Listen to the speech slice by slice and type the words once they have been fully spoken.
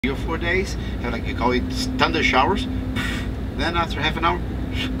3 or 4 days, have like you call it thunder showers. Then after half an hour,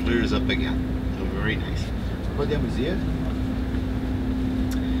 clears up again. So very nice. Podemos ir.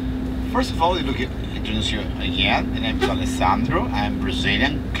 First of all, introduce you again. My name is Alessandro. I'm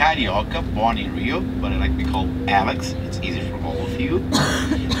Brazilian, Carioca, born in Rio, but I like to be called Alex. It's easy for all of you.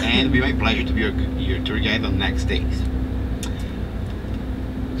 And it'll be my pleasure to be your tour guide on the next days.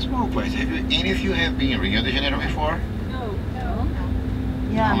 Small question: any of you have been in Rio de Janeiro before? No.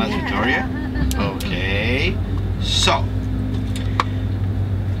 Yeah. Unless Victoria? Okay. So,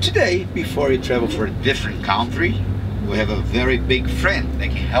 today, before you travel for a different country, we have a very big friend that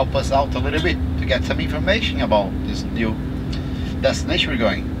can help us out a little bit to get some information about this new destination we're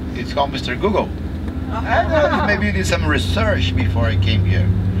going. It's called Mr. Google. And maybe you did some research before I came here.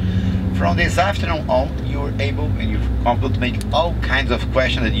 From this afternoon on, you're able and you're comfortable to make all kinds of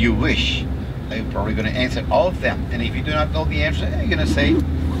questions that you wish. I'm probably going to answer all of them. And if you do not know the answer, you're going to say,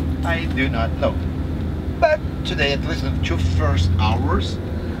 I do not know. But today, at least the 2 first hours,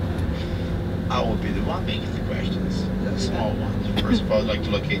 I will be the one making the questions, the small ones. First of all, I'd like to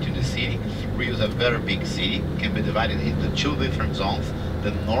locate you in the city. Rio is a very big city. It can be divided into 2 different zones,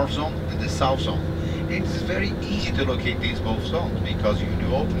 the north zone and the south zone. And it's very easy to locate these both zones because you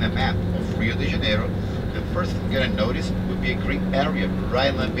do open a map of Rio de Janeiro. The first thing you're going to notice will be a green area right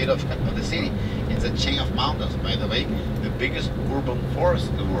in the middle of the city. It's a chain of mountains, by the way, the biggest urban forest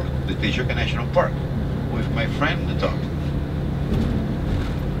in the world, the Tijuca National Park, with my friend on the top.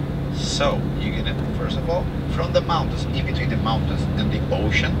 So, you're going to, first of all, from the mountains, in between the mountains and the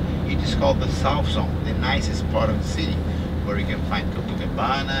ocean, it is called the South Zone, the nicest part of the city, where you can find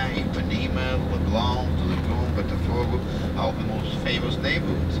Copacabana, Ipanema, Leblon, Lagoon, Botafogo, all the most famous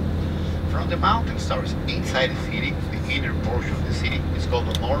neighborhoods. From the mountain towers inside the city, the inner portion of the city is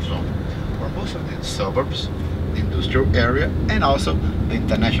called the North Zone, where most of the suburbs, the industrial area, and also the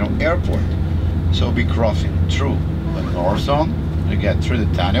international airport. So we'll be crossing through the North Zone, you get through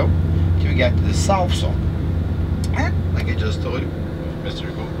the tunnel, you get to the South Zone. And like I just told you, Mr.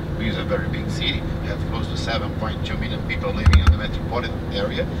 Google, Rio is a very big city. We have close to 7.2 million people living in the metropolitan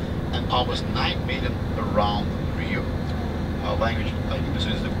area and almost 9 million around Rio. Our language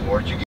is the Portuguese.